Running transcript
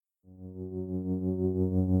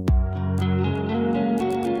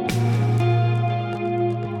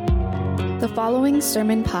following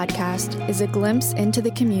sermon podcast is a glimpse into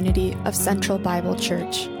the community of Central Bible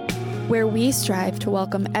Church, where we strive to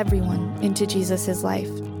welcome everyone into Jesus' life.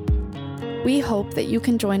 We hope that you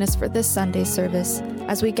can join us for this Sunday service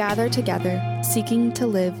as we gather together, seeking to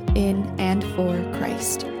live in and for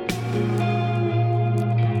Christ.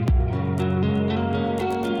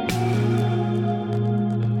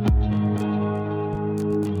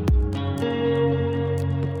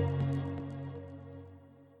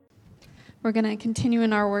 We're going to continue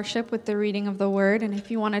in our worship with the reading of the Word, and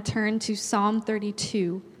if you want to turn to Psalm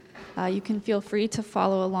 32, you can feel free to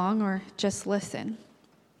follow along or just listen.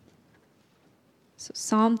 So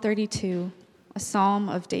Psalm 32, a psalm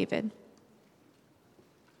of David.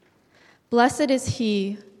 Blessed is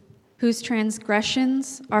he whose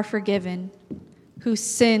transgressions are forgiven, whose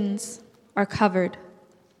sins are covered.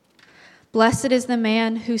 Blessed is the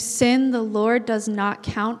man whose sin the Lord does not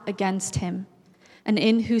count against him, and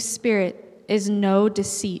in whose spirit is no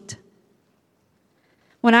deceit.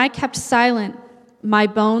 When I kept silent, my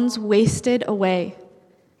bones wasted away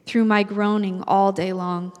through my groaning all day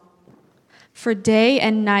long. For day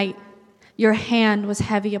and night your hand was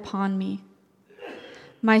heavy upon me.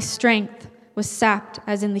 My strength was sapped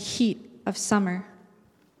as in the heat of summer.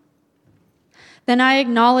 Then I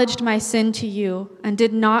acknowledged my sin to you and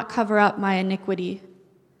did not cover up my iniquity.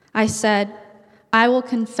 I said, I will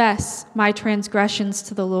confess my transgressions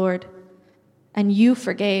to the Lord, and you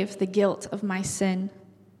forgave the guilt of my sin.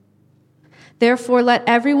 Therefore, let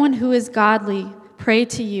everyone who is godly pray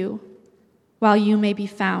to you while you may be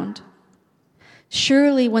found.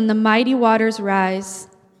 Surely when the mighty waters rise,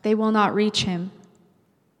 they will not reach him.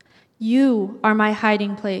 You are my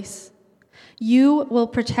hiding place. You will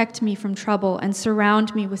protect me from trouble and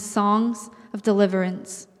surround me with songs of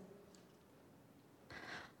deliverance.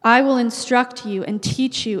 I will instruct you and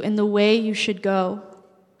teach you in the way you should go.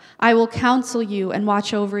 I will counsel you and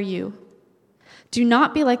watch over you. Do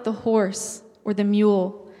not be like the horse or the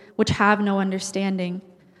mule, which have no understanding,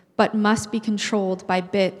 but must be controlled by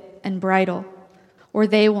bit and bridle, or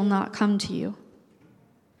they will not come to you.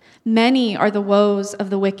 Many are the woes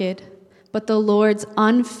of the wicked, but the Lord's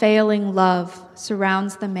unfailing love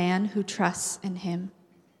surrounds the man who trusts in him.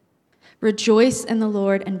 Rejoice in the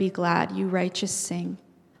Lord and be glad, you righteous sing,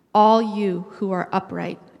 all you who are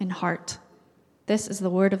upright in heart. This is the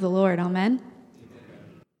word of the Lord. Amen.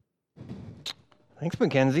 Thanks,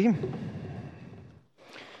 Mackenzie.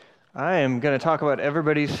 I am going to talk about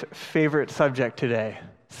everybody's favorite subject today,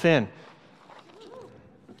 sin.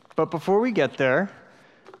 But before we get there,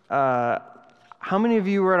 how many of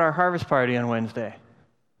you were at our harvest party on Wednesday?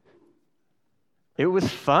 It was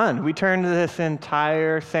fun. We turned this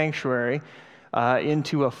entire sanctuary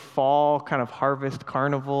into a fall kind of harvest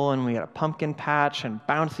carnival, and we had a pumpkin patch and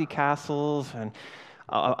bouncy castles and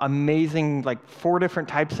amazing, 4 different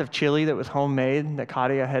types of chili that was homemade that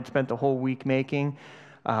Katia had spent the whole week making.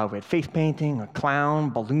 We had face painting, a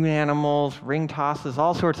clown, balloon animals, ring tosses,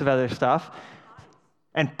 all sorts of other stuff.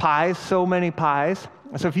 And pies, so many pies.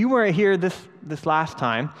 So if you weren't here this last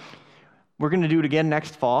time, we're going to do it again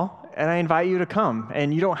next fall. And I invite you to come.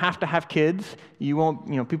 And you don't have to have kids. You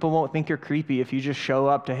won't, people won't think you're creepy if you just show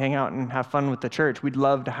up to hang out and have fun with the church. We'd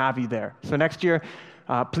love to have you there. So next year,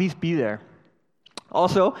 please be there.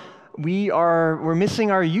 Also, we're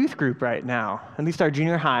missing our youth group right now, at least our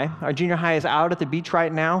junior high. Our junior high is out at the beach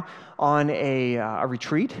right now on a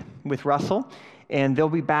retreat with Russell. And they'll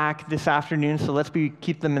be back this afternoon, so let's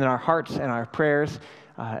keep them in our hearts and our prayers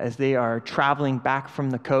as they are traveling back from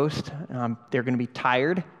the coast. They're going to be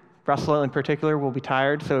tired. Russell in particular will be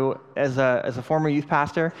tired. So as a former youth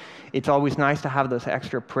pastor, it's always nice to have those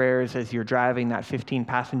extra prayers as you're driving that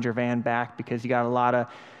 15-passenger van back, because you got a lot of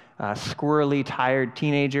squirrely, tired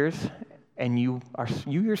teenagers, and you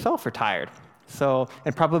yourself are tired. So,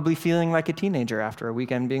 and probably feeling like a teenager after a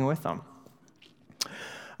weekend being with them.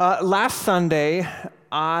 Last Sunday,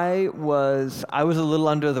 I was a little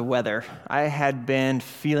under the weather. I had been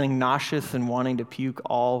feeling nauseous and wanting to puke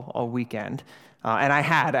all weekend. And I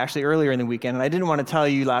had, actually, earlier in the weekend. And I didn't want to tell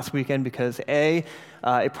you last weekend because, it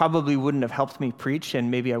probably wouldn't have helped me preach, and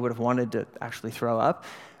maybe I would have wanted to actually throw up.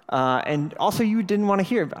 And also, you didn't want to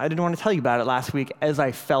hear. I didn't want to tell you about it last week as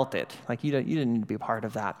I felt it. You didn't need to be a part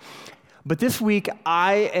of that. But this week,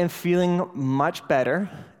 I am feeling much better.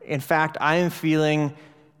 In fact, I am feeling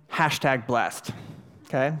 #blessed,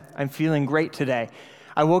 okay? I'm feeling great today.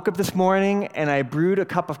 I woke up this morning, and I brewed a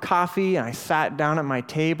cup of coffee, and I sat down at my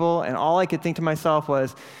table, and all I could think to myself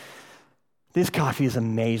was, this coffee is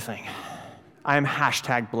amazing. I am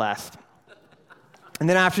 #blessed. And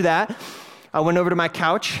then after that, I went over to my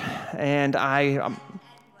couch, and I'll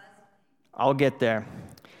get there.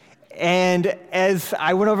 And as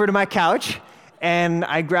I went over to my couch, and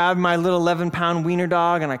I grabbed my little 11-pound wiener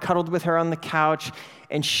dog, and I cuddled with her on the couch,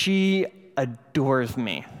 and she adores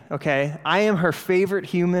me, okay? I am her favorite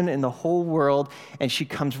human in the whole world, and she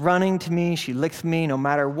comes running to me, she licks me, no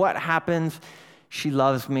matter what happens, she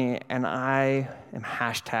loves me, and I am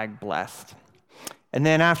 #blessed. And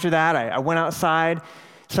then after that, I went outside,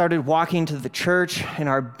 started walking to the church in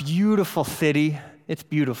our beautiful city. It's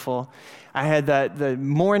beautiful. I had the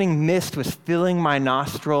morning mist was filling my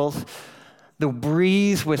nostrils. The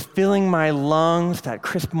breeze was filling my lungs, that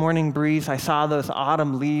crisp morning breeze. I saw those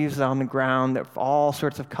autumn leaves on the ground, that all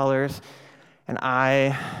sorts of colors. And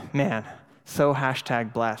so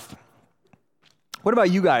 #blessed. What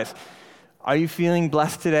about you guys? Are you feeling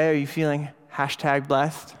blessed today? Are you feeling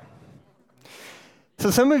 #blessed?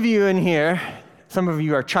 So some of you in here, some of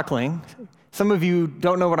you are chuckling. Some of you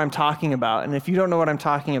don't know what I'm talking about. And if you don't know what I'm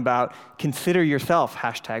talking about, consider yourself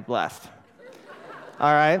 #blessed.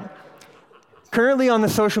 All right? Currently on the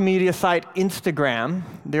social media site Instagram,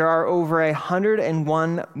 there are over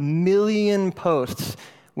 101 million posts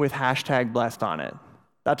with #blessed on it.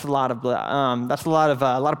 That's a lot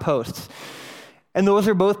of posts, and those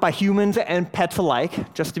are both by humans and pets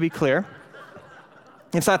alike. Just to be clear.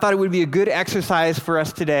 And so I thought it would be a good exercise for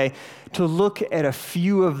us today to look at a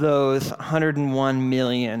few of those 101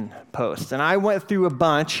 million posts. And I went through a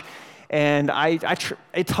bunch. And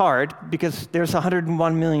it's hard because there's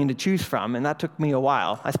 101 million to choose from, and that took me a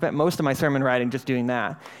while. I spent most of my sermon writing just doing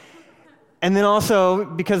that. And then also,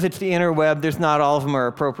 because it's the interweb, there's not all of them are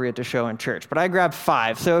appropriate to show in church. But I grabbed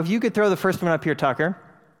 5. So if you could throw the first one up here, Tucker.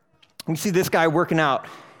 We see this guy working out.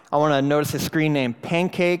 I want to notice his screen name,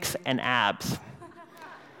 Pancakes and Abs.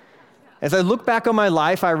 As I look back on my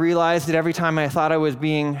life, I realized that every time I thought I was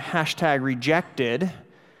being #rejected,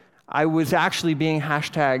 I was actually being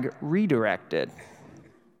 #redirected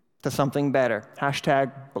to something better.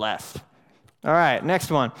 #blessed. All right, next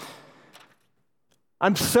one.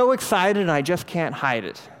 I'm so excited and I just can't hide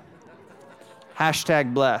it.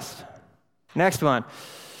 #blessed. Next one.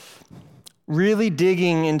 Really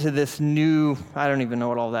digging into this new, I don't even know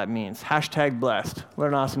what all that means. #blessed. What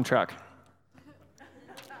an awesome truck.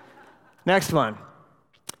 Next one.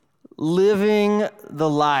 Living the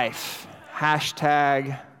life.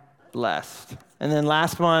 #blessed. And then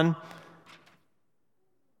last one,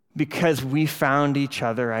 because we found each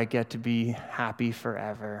other, I get to be happy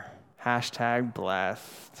forever.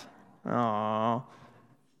 #blessed. Aww.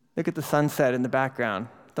 Look at the sunset in the background.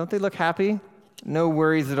 Don't they look happy? No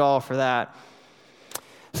worries at all for that.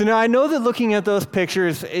 So now I know that looking at those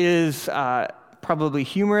pictures is probably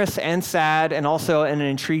humorous and sad, and also an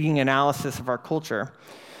intriguing analysis of our culture.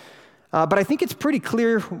 But I think it's pretty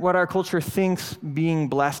clear what our culture thinks being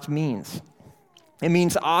blessed means. It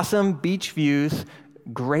means awesome beach views,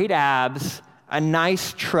 great abs, a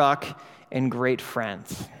nice truck, and great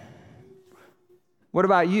friends. What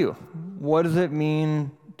about you? What does it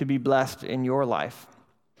mean to be blessed in your life?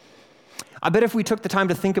 I bet if we took the time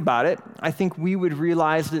to think about it, I think we would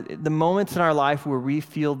realize that the moments in our life where we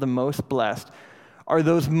feel the most blessed are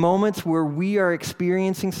those moments where we are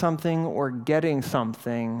experiencing something or getting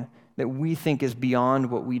something that we think is beyond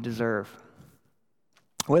what we deserve.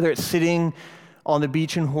 Whether it's sitting on the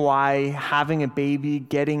beach in Hawaii, having a baby,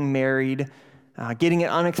 getting married, getting an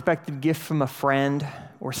unexpected gift from a friend,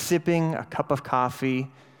 or sipping a cup of coffee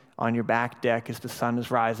on your back deck as the sun is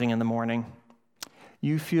rising in the morning.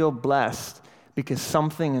 You feel blessed because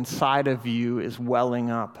something inside of you is welling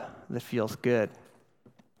up that feels good.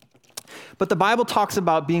 But the Bible talks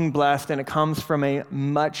about being blessed, and it comes from a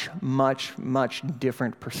much, much, much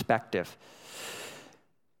different perspective.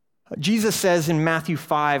 Jesus says in Matthew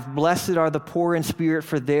 5, "Blessed are the poor in spirit,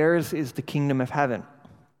 for theirs is the kingdom of heaven.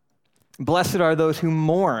 Blessed are those who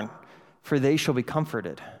mourn, for they shall be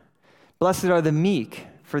comforted. Blessed are the meek,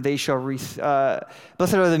 for they shall they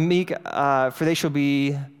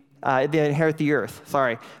inherit the earth.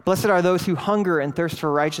 Blessed are those who hunger and thirst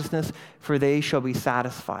for righteousness, for they shall be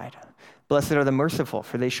satisfied. Blessed are the merciful,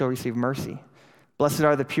 for they shall receive mercy. Blessed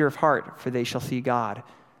are the pure of heart, for they shall see God.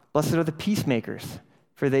 Blessed are the peacemakers,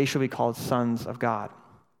 for they shall be called sons of God.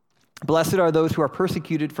 Blessed are those who are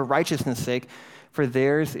persecuted for righteousness' sake, for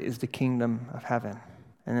theirs is the kingdom of heaven."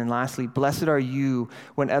 And then lastly, blessed are you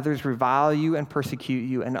when others revile you and persecute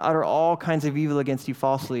you and utter all kinds of evil against you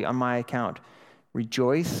falsely on my account.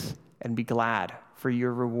 Rejoice and be glad, for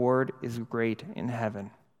your reward is great in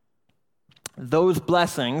heaven. Those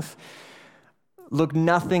blessings look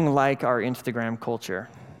nothing like our Instagram culture.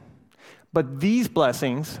 But these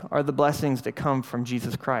blessings are the blessings that come from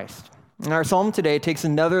Jesus Christ. And our psalm today takes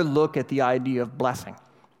another look at the idea of blessing.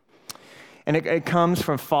 And it comes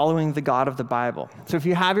from following the God of the Bible. So if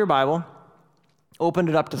you have your Bible, open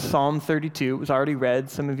it up to Psalm 32. It was already read.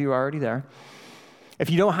 Some of you are already there. If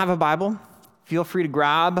you don't have a Bible, feel free to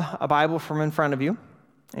grab a Bible from in front of you.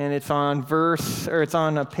 And it's on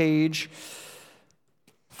page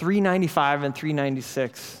 395 and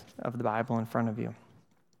 396 of the Bible in front of you.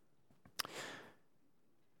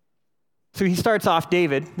 So he starts off,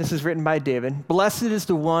 David, this is written by David, "Blessed is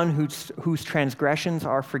the one whose transgressions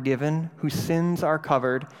are forgiven, whose sins are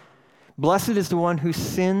covered. Blessed is the one whose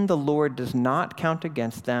sin the Lord does not count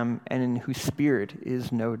against them, and in whose spirit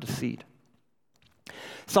is no deceit."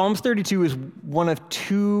 Psalms 32 is one of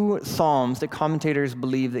two psalms that commentators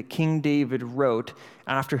believe that King David wrote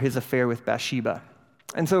after his affair with Bathsheba.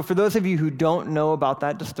 And so for those of you who don't know about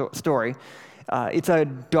that story, it's a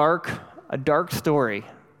dark story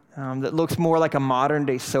that looks more like a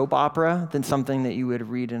modern-day soap opera than something that you would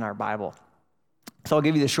read in our Bible. So I'll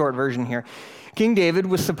give you the short version here. King David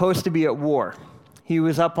was supposed to be at war. He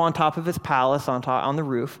was up on top of his palace, on the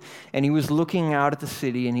roof, and he was looking out at the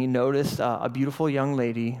city, and he noticed a beautiful young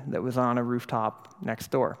lady that was on a rooftop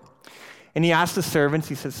next door. And he asked the servants,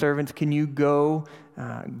 he said, "Servants, can you go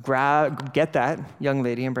get that young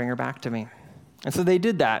lady and bring her back to me?" And so they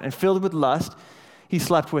did that, and filled with lust, he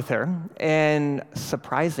slept with her, and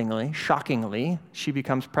surprisingly, shockingly, she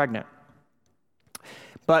becomes pregnant.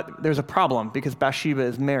 But there's a problem, because Bathsheba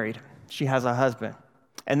is married. She has a husband.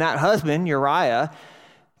 And that husband, Uriah,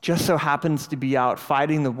 just so happens to be out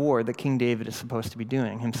fighting the war that King David is supposed to be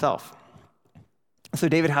doing himself. So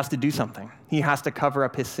David has to do something. He has to cover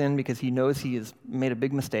up his sin because he knows he has made a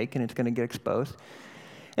big mistake and it's going to get exposed.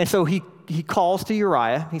 And so he calls to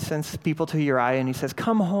Uriah. He sends people to Uriah and he says,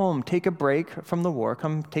 "Come home, take a break from the war,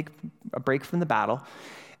 come take a break from the battle,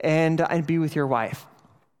 and be with your wife."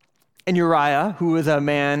 And Uriah, who was a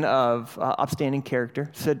man of upstanding character,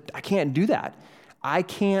 said, "I can't do that. I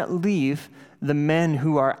can't leave the men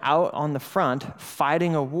who are out on the front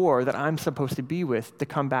fighting a war that I'm supposed to be with to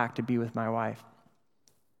come back to be with my wife."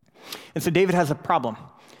 And so David has a problem.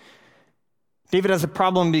 David has a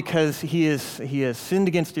problem because he has sinned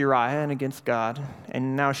against Uriah and against God,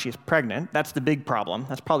 and now she's pregnant. That's the big problem.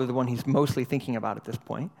 That's probably the one he's mostly thinking about at this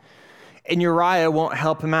point. And Uriah won't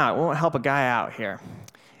help him out, won't help a guy out here.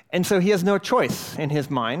 And so he has no choice in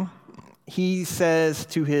his mind. He says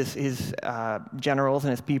to his generals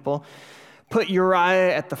and his people, "Put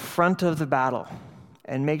Uriah at the front of the battle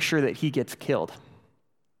and make sure that he gets killed."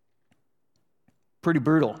 Pretty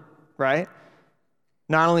brutal, right?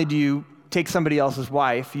 Not only do you take somebody else's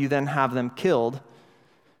wife, you then have them killed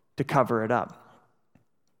to cover it up.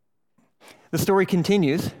 The story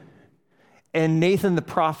continues, and Nathan the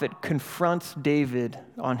prophet confronts David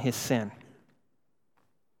on his sin.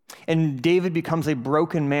 And David becomes a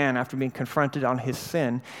broken man after being confronted on his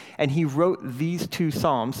sin, and he wrote these two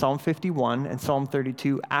psalms, Psalm 51 and Psalm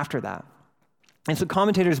 32, after that. And so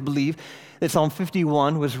commentators believe that Psalm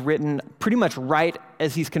 51 was written pretty much right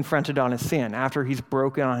as he's confronted on his sin. After he's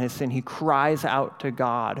broken on his sin, he cries out to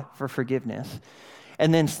God for forgiveness.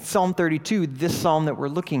 And then Psalm 32, this psalm that we're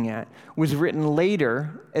looking at, was written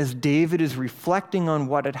later as David is reflecting on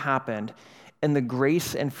what had happened and the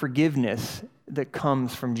grace and forgiveness that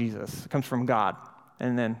comes from Jesus, comes from God,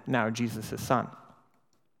 and then now Jesus, his son.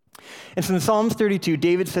 And so in Psalms 32,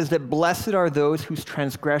 David says that blessed are those whose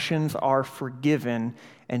transgressions are forgiven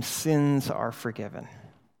and sins are forgiven.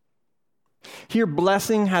 Here,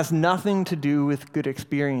 blessing has nothing to do with good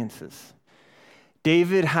experiences.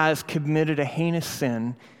 David has committed a heinous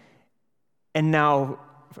sin and now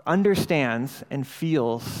understands and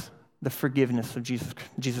feels the forgiveness of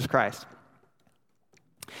Jesus Christ.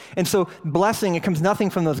 And so blessing, it comes nothing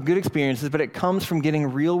from those good experiences, but it comes from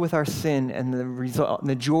getting real with our sin and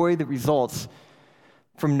the joy that results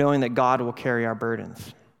from knowing that God will carry our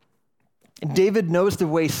burdens. And David knows the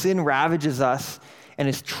way sin ravages us and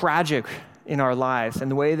is tragic in our lives and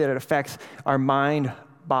the way that it affects our mind,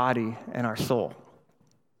 body, and our soul.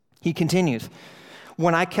 He continues,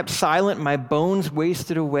 "When I kept silent, my bones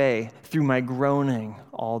wasted away through my groaning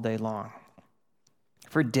all day long.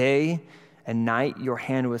 For day and night your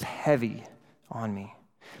hand was heavy on me.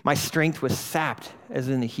 My strength was sapped as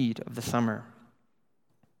in the heat of the summer."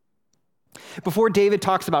 Before David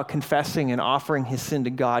talks about confessing and offering his sin to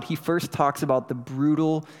God, he first talks about the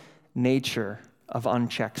brutal nature of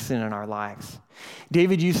unchecked sin in our lives.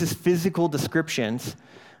 David uses physical descriptions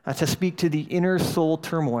to speak to the inner soul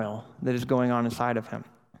turmoil that is going on inside of him.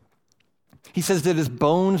 He says that his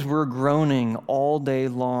bones were groaning all day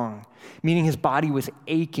long, meaning his body was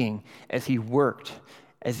aching as he worked,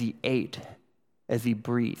 as he ate, as he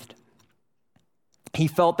breathed. He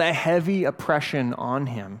felt that heavy oppression on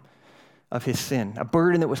him of his sin, a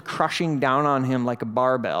burden that was crushing down on him like a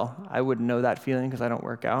barbell. I wouldn't know that feeling because I don't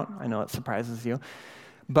work out. I know it surprises you.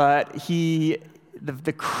 But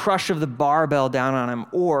the crush of the barbell down on him,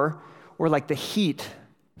 or like the heat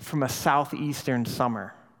from a southeastern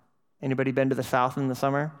summer. Anybody been to the South in the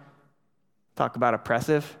summer? Talk about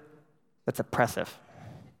oppressive. That's oppressive.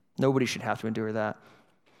 Nobody should have to endure that.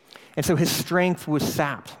 And so his strength was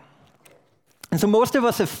sapped. And so most of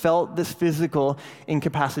us have felt this physical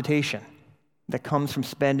incapacitation that comes from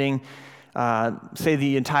spending, say,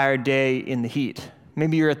 the entire day in the heat.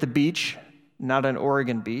 Maybe you're at the beach, not an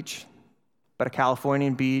Oregon beach, but a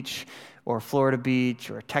Californian beach, or a Florida beach,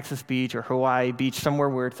 or a Texas beach, or Hawaii beach, somewhere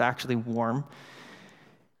where it's actually warm.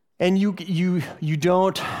 And you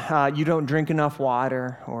don't drink enough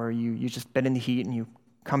water, or you just been in the heat and you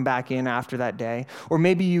come back in after that day. Or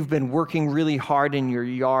maybe you've been working really hard in your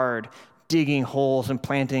yard, digging holes and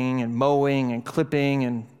planting and mowing and clipping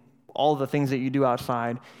and all the things that you do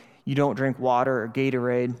outside. You don't drink water or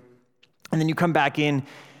Gatorade. And then you come back in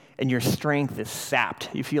and your strength is sapped.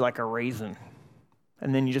 You feel like a raisin.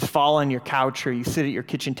 And then you just fall on your couch or you sit at your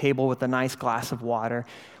kitchen table with a nice glass of water,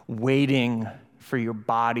 waiting for your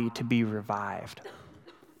body to be revived.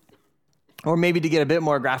 Or maybe to get a bit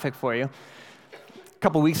more graphic for you, a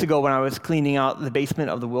couple weeks ago when I was cleaning out the basement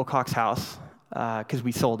of the Wilcox house, because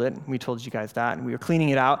we sold it, we told you guys that, and we were cleaning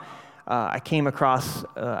it out, I came across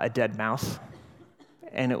a dead mouse,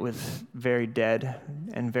 and it was very dead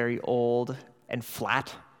and very old and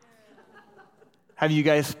flat. Have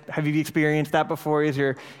you experienced that before as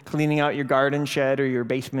you're cleaning out your garden shed or your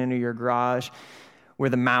basement or your garage, where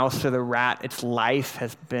the mouse or the rat, its life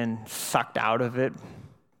has been sucked out of it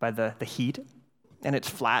by the heat, and it's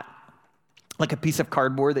flat, like a piece of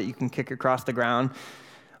cardboard that you can kick across the ground,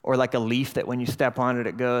 or like a leaf that when you step on it,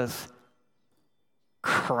 it goes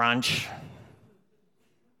crunch.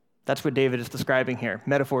 That's what David is describing here,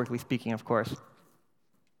 metaphorically speaking, of course.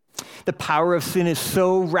 The power of sin is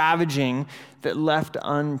so ravaging that left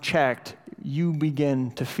unchecked, you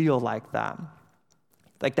begin to feel like that.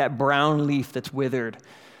 Like that brown leaf that's withered,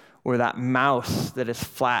 or that mouse that is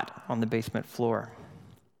flat on the basement floor.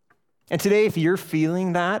 And today, if you're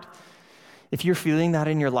feeling that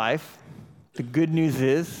in your life, the good news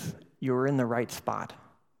is you're in the right spot.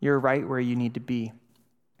 You're right where you need to be.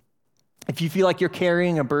 If you feel like you're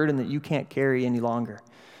carrying a burden that you can't carry any longer,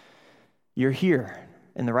 you're here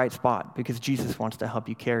in the right spot because Jesus wants to help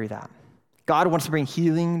you carry that. God wants to bring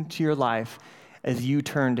healing to your life as you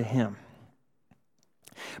turn to him.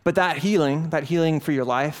 But that healing for your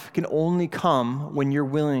life can only come when you're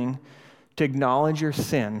willing to acknowledge your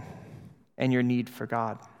sin and your need for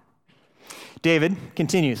God. David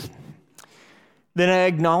continues, "Then I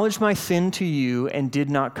acknowledged my sin to you and did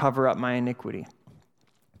not cover up my iniquity.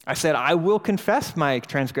 I said, I will confess my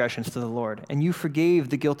transgressions to the Lord, and you forgave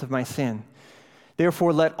the guilt of my sin.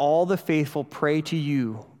 Therefore, let all the faithful pray to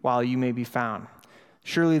you while you may be found.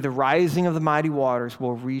 Surely the rising of the mighty waters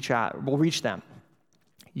will reach them.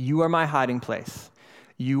 You are my hiding place.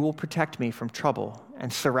 You will protect me from trouble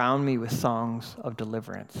and surround me with songs of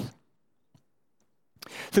deliverance."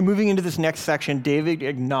 So moving into this next section, David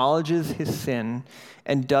acknowledges his sin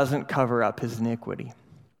and doesn't cover up his iniquity.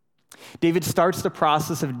 David starts the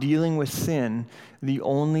process of dealing with sin the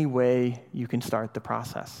only way you can start the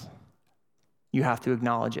process. You have to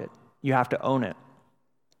acknowledge it. You have to own it.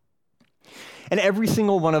 And every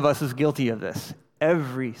single one of us is guilty of this.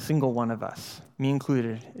 Every single one of us, me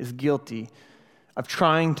included, is guilty of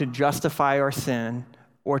trying to justify our sin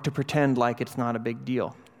or to pretend like it's not a big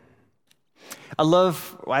deal.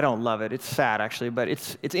 I don't love it. It's sad, actually, but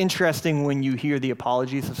it's interesting when you hear the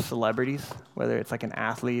apologies of celebrities, whether it's like an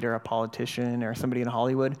athlete or a politician or somebody in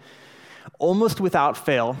Hollywood. Almost without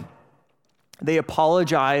fail, they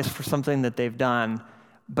apologize for something that they've done,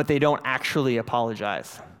 but they don't actually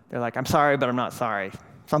apologize. They're like, I'm sorry, but I'm not sorry.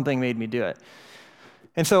 Something made me do it.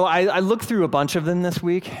 And so I looked through a bunch of them this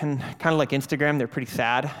week, and kind of like Instagram, they're pretty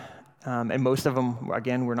sad. And most of them,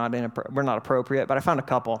 again, were not appropriate, but I found a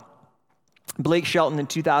couple. Blake Shelton in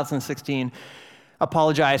 2016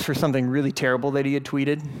 apologized for something really terrible that he had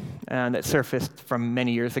tweeted and that surfaced from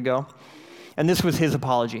many years ago. And this was his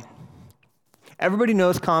apology. "Everybody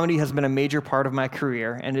knows comedy has been a major part of my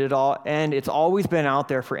career, and it's always been out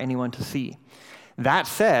there for anyone to see. That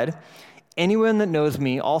said, anyone that knows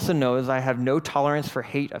me also knows I have no tolerance for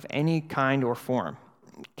hate of any kind or form.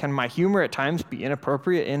 Can my humor at times be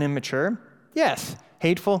inappropriate and immature? Yes.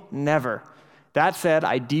 Hateful? Never. That said,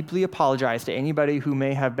 I deeply apologize to anybody who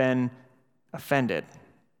may have been offended."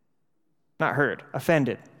 Not hurt,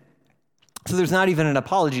 offended. So there's not even an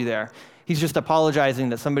apology there. He's just apologizing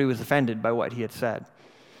that somebody was offended by what he had said.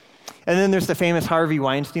 And then there's the famous Harvey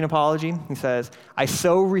Weinstein apology. He says, "I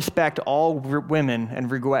so respect all women and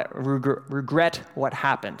regret what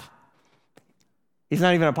happened." He's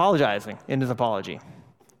not even apologizing in his apology.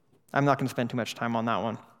 I'm not going to spend too much time on that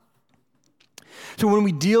one. So when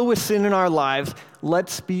we deal with sin in our lives,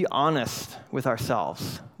 let's be honest with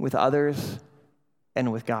ourselves, with others,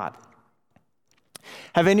 and with God.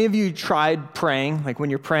 Have any of you tried praying? Like when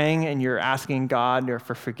you're praying and you're asking God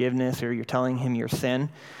for forgiveness or you're telling him your sin,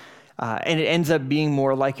 and it ends up being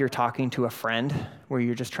more like you're talking to a friend where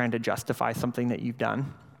you're just trying to justify something that you've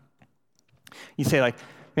done? You say like,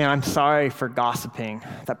 "Man, I'm sorry for gossiping.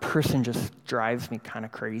 That person just drives me kind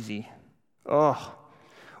of crazy. Oh."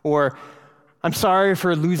 Or, "I'm sorry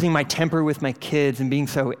for losing my temper with my kids and being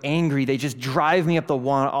so angry. They just drive me up the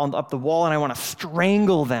wall and I want to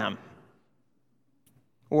strangle them."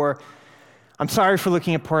 Or, "I'm sorry for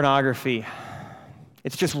looking at pornography.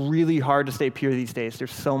 It's just really hard to stay pure these days.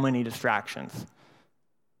 There's so many distractions."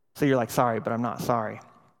 So you're like, "Sorry, but I'm not sorry."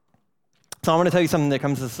 So I want to tell you something that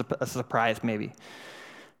comes as a surprise maybe.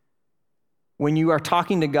 When you are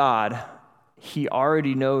talking to God, he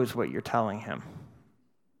already knows what you're telling him.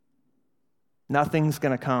 Nothing's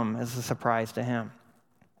going to come as a surprise to him.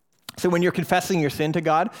 So when you're confessing your sin to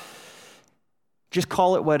God, just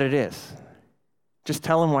call it what it is. Just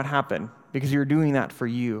tell him what happened, because you're doing that for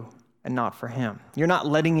you and not for him. You're not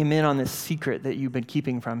letting him in on this secret that you've been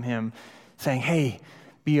keeping from him, saying, "Hey,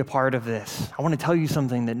 be a part of this. I want to tell you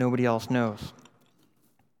something that nobody else knows."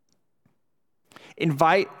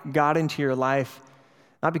 Invite God into your life,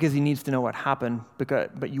 not because he needs to know what happened,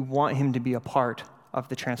 but you want him to be a part of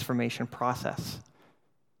the transformation process,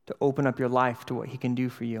 to open up your life to what he can do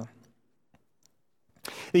for you.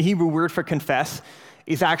 The Hebrew word for confess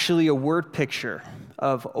is actually a word picture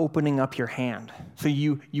of opening up your hand. So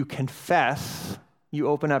you confess, you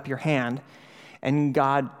open up your hand, and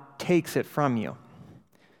God takes it from you.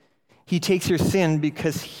 He takes your sin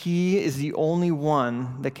because he is the only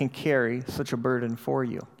one that can carry such a burden for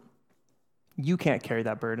you. You can't carry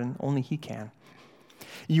that burden, only he can.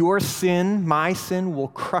 Your sin, my sin, will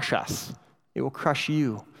crush us. It will crush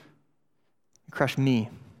you, crush me.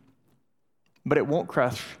 But it won't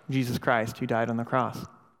crush Jesus Christ, who died on the cross.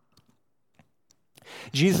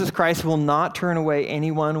 Jesus Christ will not turn away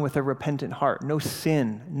anyone with a repentant heart. No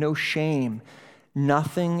sin, no shame.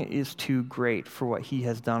 Nothing is too great for what he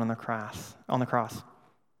has done on the cross.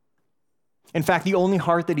 In fact, the only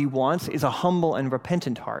heart that he wants is a humble and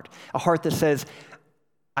repentant heart, a heart that says,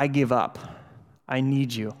 "I give up. I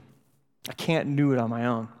need you. I can't do it on my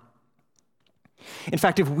own." In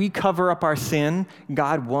fact, if we cover up our sin,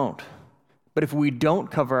 God won't. But if we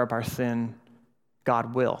don't cover up our sin,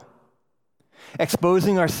 God will.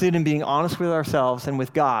 Exposing our sin and being honest with ourselves and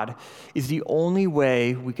with God is the only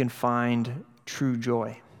way we can find true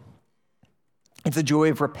joy. It's a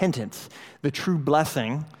joy of repentance, the true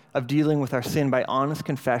blessing of dealing with our sin by honest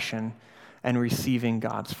confession and receiving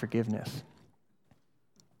God's forgiveness.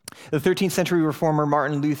 The 13th century reformer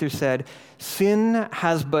Martin Luther said, "Sin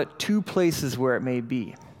has but two places where it may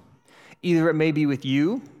be. Either it may be with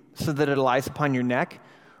you, so that it lies upon your neck,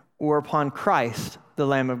 or upon Christ, the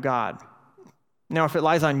Lamb of God. Now, if it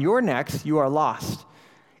lies on your necks, you are lost.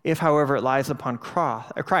 If, however, it lies upon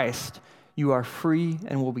Christ, you are free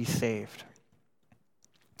and will be saved."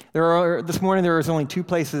 This morning, there is only two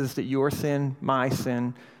places that your sin, my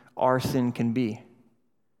sin, our sin can be: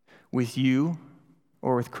 with you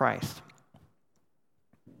or with Christ.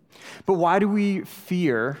 But why do we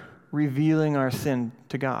fear revealing our sin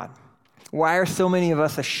to God? Why are so many of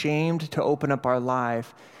us ashamed to open up our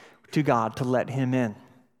life to God, to let him in?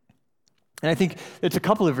 And I think it's a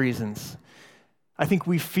couple of reasons. I think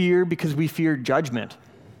we fear because we fear judgment.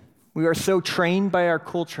 We are so trained by our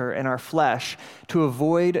culture and our flesh to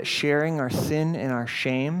avoid sharing our sin and our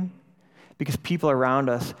shame because people around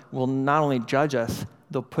us will not only judge us,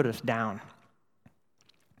 they'll put us down.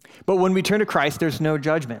 But when we turn to Christ, there's no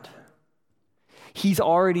judgment. He's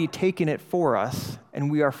already taken it for us,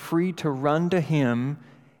 and we are free to run to him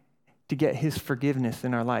to get his forgiveness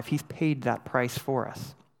in our life. He's paid that price for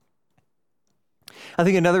us. I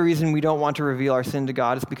think another reason we don't want to reveal our sin to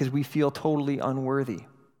God is because we feel totally unworthy.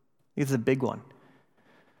 It's a big one.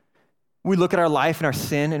 We look at our life and our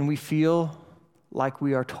sin, and we feel like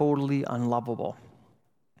we are totally unlovable.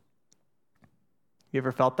 You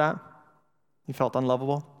ever felt that? You felt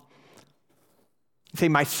unlovable? You say,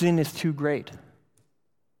 "My sin is too great.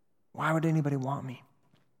 Why would anybody want me?"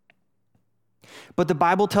 But the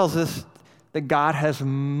Bible tells us that God has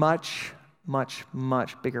much, much,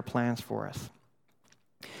 much bigger plans for us.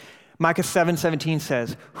 Micah 7:17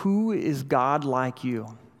 says, "Who is God like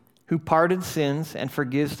you, who pardons sins and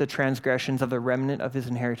forgives the transgressions of the remnant of his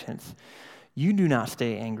inheritance. You do not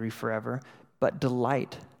stay angry forever, but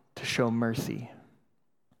delight to show mercy.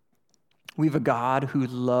 We have a God who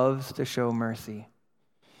loves to show mercy.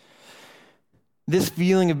 This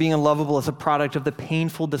feeling of being unlovable is a product of the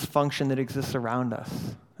painful dysfunction that exists around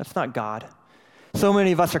us. That's not God. So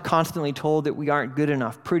many of us are constantly told that we aren't good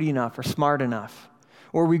enough, pretty enough, or smart enough,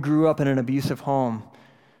 or we grew up in an abusive home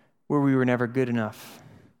where we were never good enough.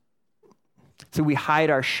 So we hide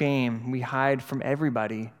our shame. We hide from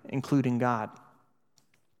everybody, including God.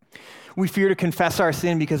 We fear to confess our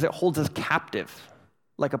sin because it holds us captive,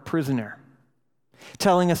 like a prisoner,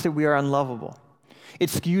 telling us that we are unlovable. It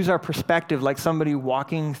skews our perspective like somebody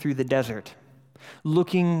walking through the desert,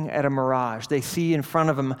 looking at a mirage. They see in front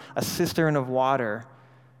of them a cistern of water,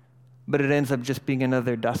 but it ends up just being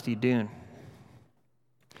another dusty dune.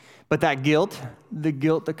 But that guilt, the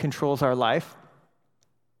guilt that controls our life,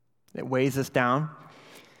 that weighs us down,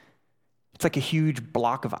 it's like a huge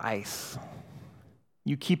block of ice.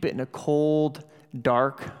 You keep it in a cold,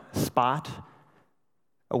 dark spot,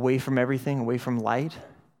 away from everything, away from light,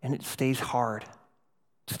 and it stays hard.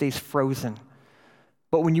 It stays frozen.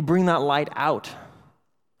 But when you bring that light out,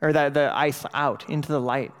 or the ice out into the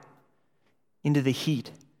light, into the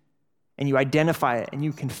heat, and you identify it and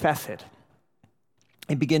you confess it,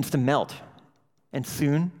 it begins to melt. And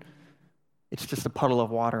soon, it's just a puddle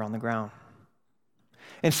of water on the ground.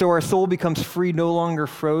 And so our soul becomes free, no longer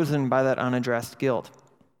frozen by that unaddressed guilt.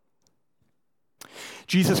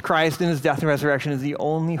 Jesus Christ in his death and resurrection is the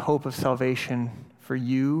only hope of salvation for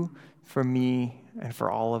you, for me, and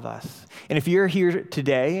for all of us. And if you're here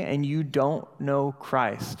today and you don't know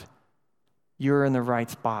Christ, you're in the right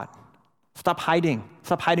spot. Stop hiding.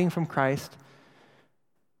 Stop hiding from Christ.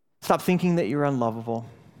 Stop thinking that you're unlovable.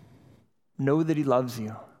 Know that he loves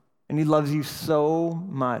you. And he loves you so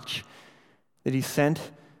much that he sent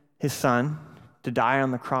his son to die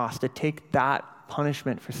on the cross, to take that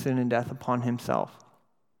punishment for sin and death upon himself.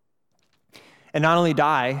 And not only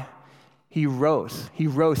die, he rose. He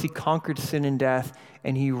conquered sin and death,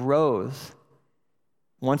 and he rose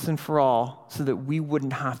once and for all so that we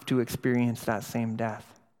wouldn't have to experience that same death.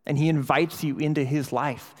 And he invites you into his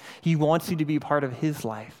life. He wants you to be part of his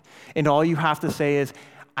life. And all you have to say is,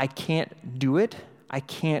 I can't do it. I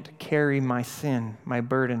can't carry my sin, my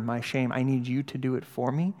burden, my shame. I need you to do it for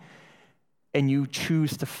me. And you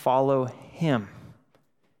choose to follow him.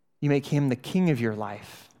 You make him the king of your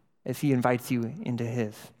life as he invites you into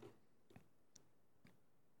his.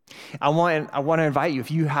 I want to invite you, if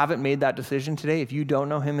you haven't made that decision today, if you don't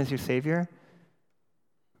know him as your Savior,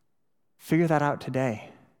 figure that out today.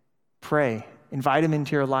 Pray. Invite him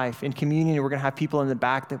into your life. In communion, we're going to have people in the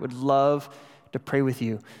back that would love to pray with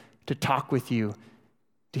you, to talk with you,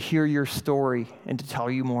 to hear your story, and to tell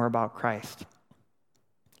you more about Christ.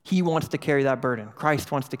 He wants to carry that burden. Christ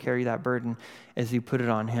wants to carry that burden as you put it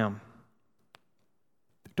on him.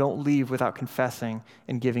 Don't leave without confessing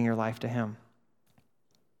and giving your life to him.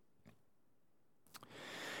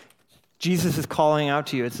 Jesus is calling out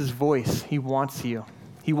to you. It's his voice. He wants you.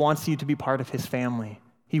 He wants you to be part of his family.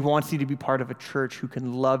 He wants you to be part of a church who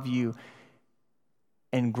can love you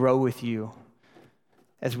and grow with you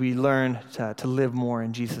as we learn to live more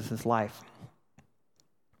in Jesus' life.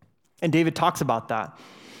 And David talks about that.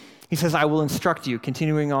 He says, I will instruct you,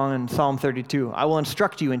 continuing on in Psalm 32. I will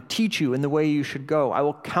instruct you and teach you in the way you should go. I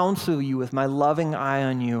will counsel you with my loving eye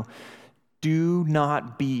on you. Do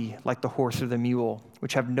not be like the horse or the mule,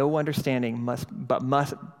 which have no understanding, but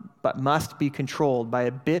must be controlled by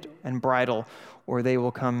a bit and bridle, or they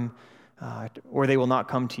will not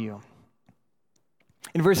come to you.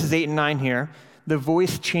 In verses 8 and 9 here, the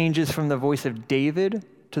voice changes from the voice of David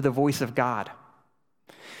to the voice of God.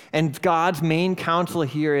 And God's main counsel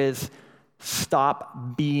here is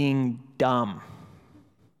stop being dumb.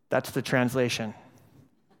 That's the translation.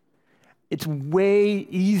 It's way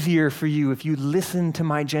easier for you if you listen to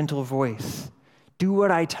my gentle voice. Do what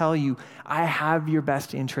I tell you. I have your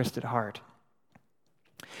best interest at heart.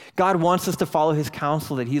 God wants us to follow his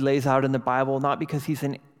counsel that he lays out in the Bible, not because he's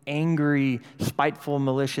an angry, spiteful,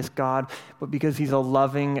 malicious God, but because he's a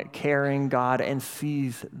loving, caring God and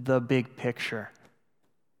sees the big picture.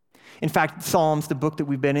 In fact, Psalms, the book that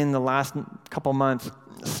we've been in the last couple months,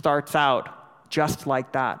 starts out just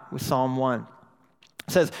like that with Psalm 1.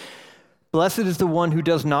 It says, blessed is the one who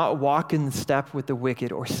does not walk in step with the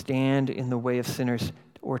wicked or stand in the way of sinners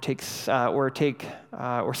or sit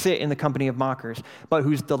in the company of mockers, but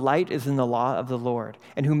whose delight is in the law of the Lord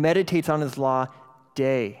and who meditates on his law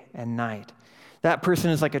day and night. That person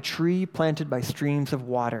is like a tree planted by streams of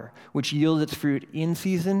water, which yields its fruit in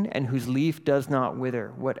season and whose leaf does not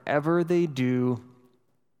wither. Whatever they do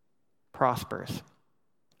prospers.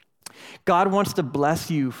 God wants to bless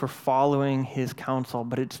you for following his counsel,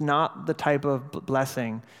 but it's not the type of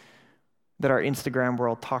blessing that our Instagram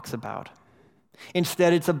world talks about.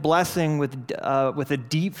 Instead, it's a blessing with a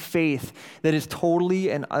deep faith that is totally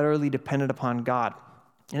and utterly dependent upon God.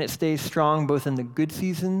 And it stays strong both in the good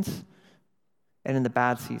seasons and in the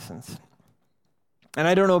bad seasons. And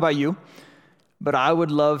I don't know about you, but I would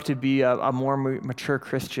love to be a more mature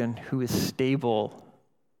Christian who is stable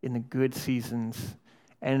in the good seasons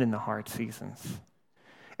and in the hard seasons.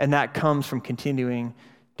 And that comes from continuing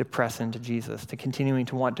to press into Jesus, to continuing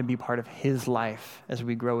to want to be part of his life as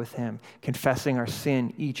we grow with him, confessing our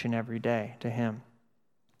sin each and every day to him.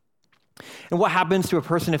 And what happens to a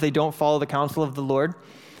person if they don't follow the counsel of the Lord,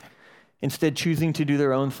 instead choosing to do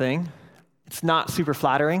their own thing? It's not super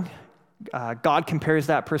flattering. God compares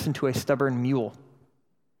that person to a stubborn mule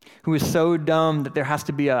who is so dumb that there has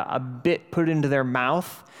to be a bit put into their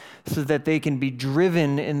mouth so that they can be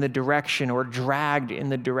driven in the direction or dragged in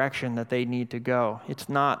the direction that they need to go. It's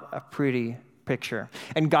not a pretty picture.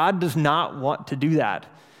 And God does not want to do that.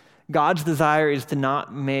 God's desire is to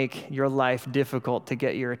not make your life difficult to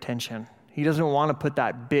get your attention. He doesn't want to put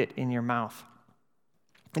that bit in your mouth.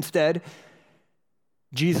 Instead,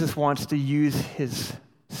 Jesus wants to use his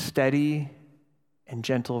steady and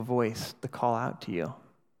gentle voice to call out to you.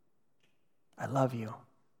 I love you.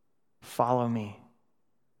 Follow me.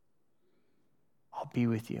 I'll be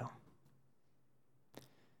with you.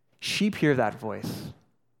 Sheep hear that voice.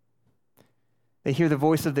 They hear the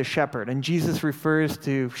voice of the shepherd, and Jesus refers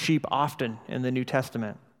to sheep often in the New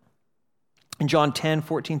Testament. In John 10,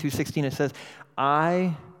 14 through 16, it says,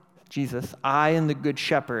 I am the good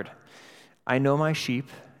shepherd. I know my sheep,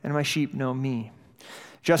 and my sheep know me.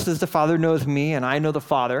 Just as the Father knows me, and I know the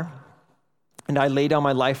Father, and I lay down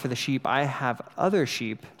my life for the sheep, I have other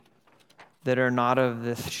sheep that are not of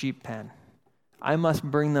this sheep pen. I must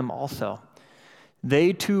bring them also.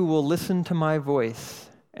 They too will listen to my voice,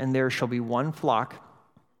 and there shall be one flock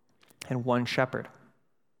and one shepherd.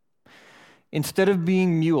 Instead of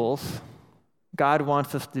being mules, God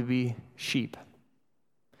wants us to be sheep.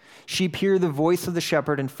 Sheep hear the voice of the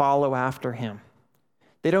shepherd and follow after him.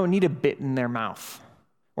 They don't need a bit in their mouth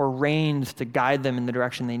or reins to guide them in the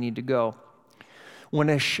direction they need to go. When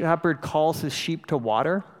a shepherd calls his sheep to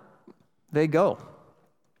water, they go.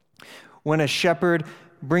 When a shepherd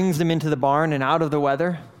brings them into the barn and out of the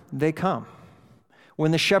weather, they come.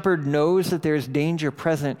 When the shepherd knows that there is danger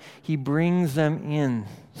present, he brings them in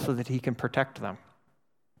so that he can protect them.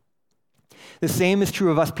 The same is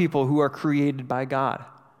true of us people who are created by God.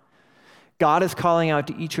 God is calling out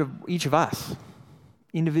to each of us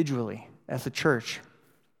individually as a church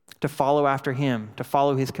to follow after him, to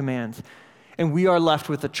follow his commands. And we are left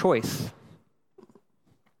with a choice.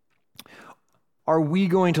 Are we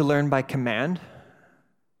going to learn by command,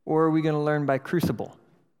 or are we going to learn by crucible?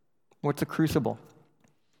 What's a crucible?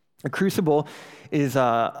 A crucible is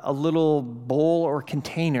a little bowl or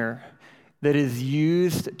container that is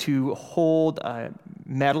used to hold a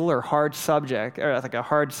metal or hard subject, or like a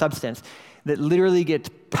hard substance, that literally gets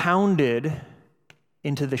pounded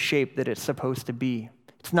into the shape that it's supposed to be.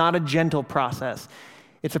 It's not a gentle process.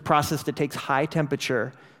 It's a process that takes high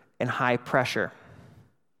temperature and high pressure.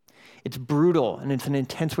 It's brutal, and it's an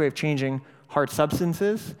intense way of changing hard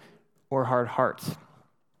substances or hard hearts.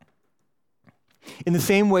 In the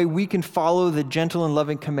same way, we can follow the gentle and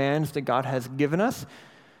loving commands that God has given us,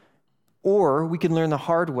 or we can learn the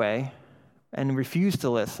hard way and refuse to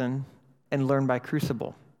listen and learn by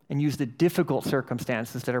crucible and use the difficult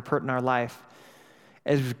circumstances that are put in our life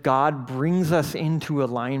as God brings us into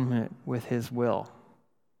alignment with his will.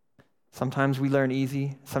 Sometimes we learn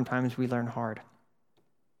easy, sometimes we learn hard.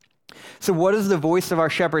 So what is the voice of our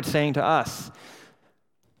shepherd saying to us?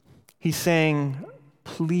 He's saying,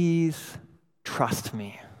 please trust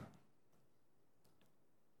me.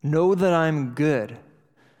 Know that I'm good.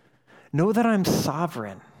 Know that I'm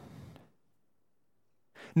sovereign.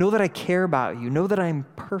 Know that I care about you. Know that I'm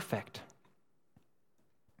perfect.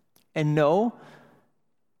 And know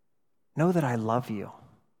that I love you.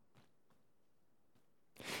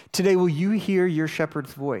 Today, will you hear your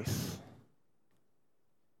shepherd's voice?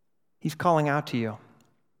 He's calling out to you.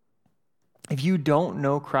 If you don't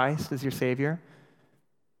know Christ as your Savior,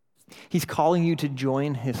 he's calling you to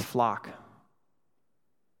join his flock.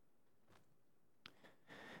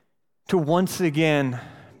 To once again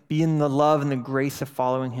be in the love and the grace of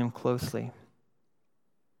following him closely.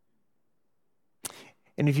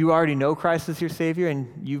 And if you already know Christ as your Savior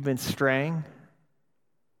and you've been straying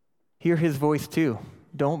Hear his voice too.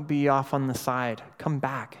 Don't be off on the side. Come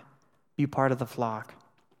back. Be part of the flock.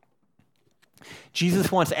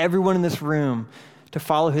 Jesus wants everyone in this room to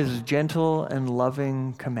follow his gentle and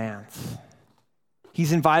loving commands.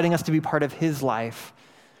 He's inviting us to be part of his life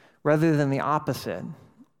rather than the opposite.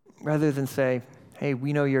 Rather than say, hey,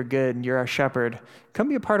 we know you're good and you're our shepherd. Come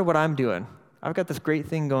be a part of what I'm doing. I've got this great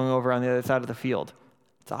thing going over on the other side of the field.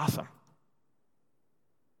 It's awesome.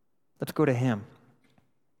 Let's go to him.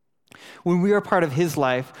 When we are part of his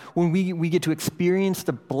life, when we get to experience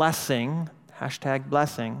the blessing,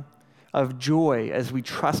 #blessing, of joy as we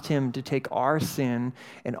trust him to take our sin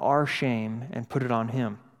and our shame and put it on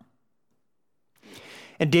him.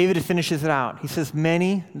 And David finishes it out. He says,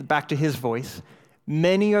 many, back to his voice,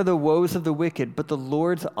 many are the woes of the wicked, but the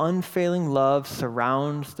Lord's unfailing love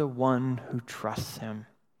surrounds the one who trusts him.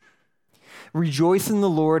 Rejoice in the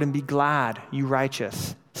Lord and be glad, you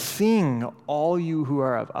righteous. Sing, all you who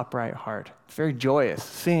are of upright heart. It's very joyous.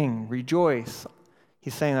 Sing, rejoice.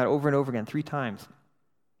 He's saying that over and over again, 3 times.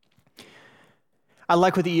 I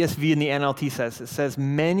like what the ESV and the NLT says. It says,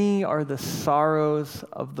 many are the sorrows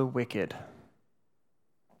of the wicked.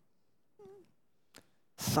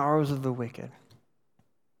 Sorrows of the wicked.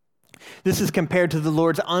 This is compared to the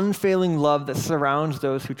Lord's unfailing love that surrounds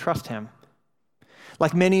those who trust him.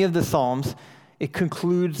 Like many of the Psalms, it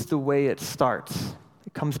concludes the way it starts.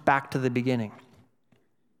 It comes back to the beginning.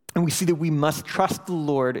 And we see that we must trust the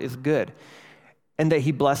Lord is good and that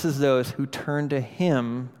he blesses those who turn to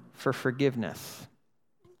him for forgiveness.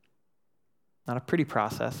 Not a pretty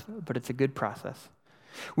process, but it's a good process.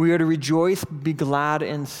 We are to rejoice, be glad,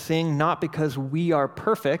 and sing, not because we are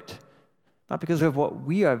perfect, not because of what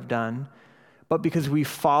we have done, but because we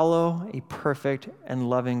follow a perfect and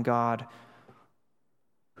loving God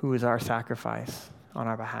who is our sacrifice on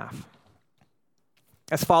our behalf.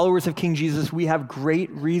 As followers of King Jesus, we have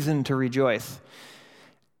great reason to rejoice.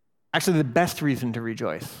 Actually, the best reason to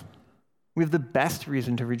rejoice. We have the best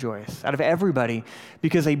reason to rejoice out of everybody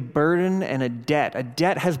because a burden and a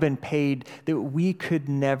debt has been paid that we could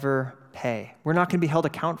never pay. We're not going to be held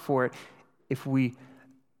account for it if we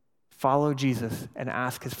follow Jesus and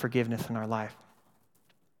ask his forgiveness in our life.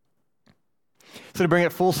 So to bring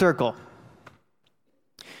it full circle,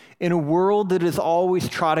 in a world that is always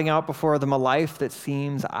trotting out before them a life that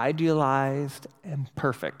seems idealized and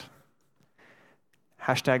perfect,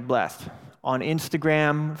 #blessed, on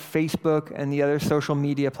Instagram, Facebook, and the other social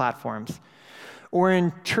media platforms, or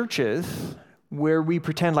in churches where we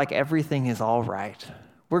pretend like everything is all right.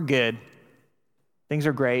 We're good. Things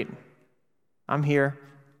are great. I'm here.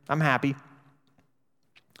 I'm happy.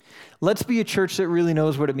 Let's be a church that really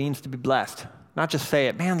knows what it means to be blessed. Not just say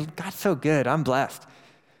it, man, God's so good, I'm blessed.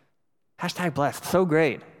 #blessed, so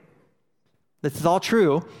great. This is all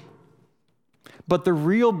true, but the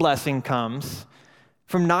real blessing comes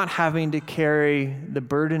from not having to carry the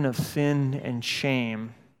burden of sin and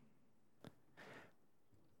shame,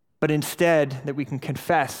 but instead that we can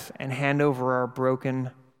confess and hand over our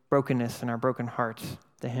brokenness and our broken hearts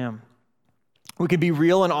to him. We can be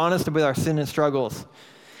real and honest with our sin and struggles.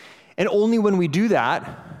 And only when we do that,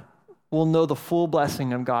 we'll know the full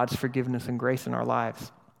blessing of God's forgiveness and grace in our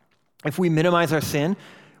lives. If we minimize our sin,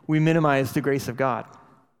 we minimize the grace of God.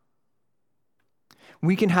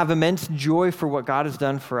 We can have immense joy for what God has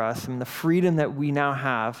done for us and the freedom that we now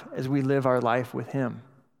have as we live our life with him.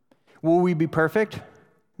 Will we be perfect?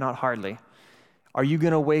 Not hardly. Are you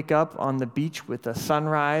going to wake up on the beach with a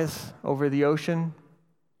sunrise over the ocean?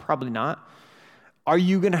 Probably not. Are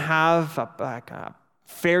you going to have a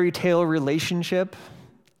fairy tale relationship?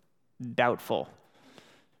 Doubtful.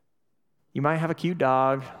 You might have a cute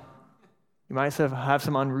dog. You might have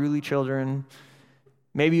some unruly children.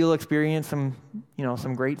 Maybe you'll experience some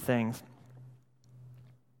great things.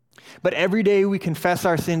 But every day we confess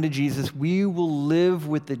our sin to Jesus, we will live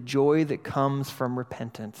with the joy that comes from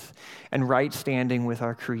repentance and right standing with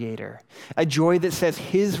our Creator. A joy that says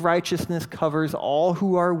his righteousness covers all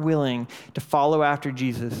who are willing to follow after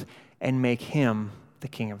Jesus and make him the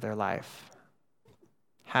king of their life.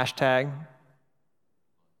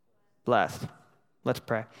 #blessed. Let's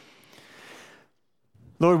pray.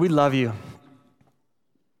 Lord, we love you.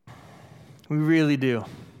 We really do.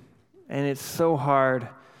 And it's so hard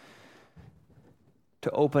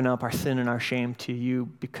to open up our sin and our shame to you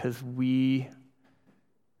because we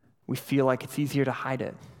feel like it's easier to hide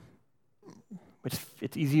it.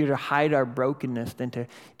 It's easier to hide our brokenness than to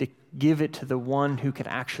give it to the one who can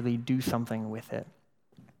actually do something with it.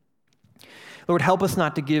 Lord, help us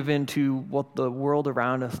not to give in to what the world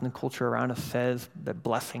around us and the culture around us says that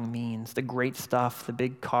blessing means, the great stuff, the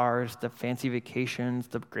big cars, the fancy vacations,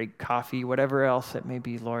 the great coffee, whatever else it may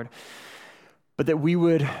be, Lord. But that we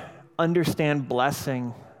would understand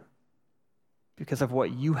blessing because of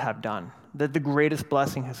what you have done, that the greatest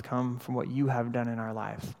blessing has come from what you have done in our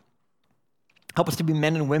lives. Help us to be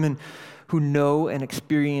men and women who know and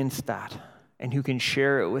experience that and who can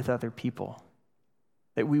share it with other people.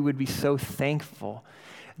 That we would be so thankful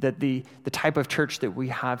that the type of church that we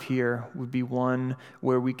have here would be one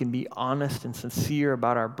where we can be honest and sincere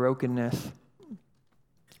about our brokenness,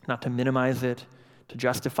 not to minimize it, to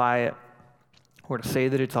justify it, or to say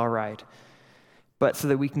that it's all right, but so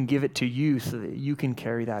that we can give it to you so that you can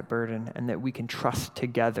carry that burden and that we can trust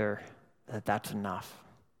together that that's enough.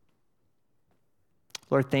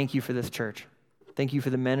 Lord, thank you for this church. Thank you for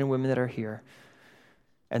the men and women that are here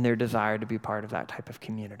and their desire to be part of that type of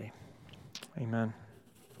community. Amen.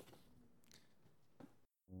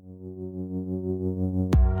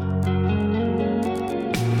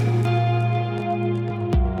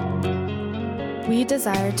 We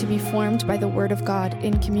desire to be formed by the Word of God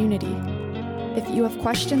in community. If you have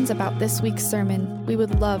questions about this week's sermon, we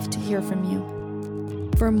would love to hear from you.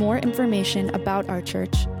 For more information about our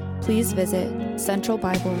church, please visit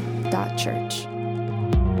centralbible.church.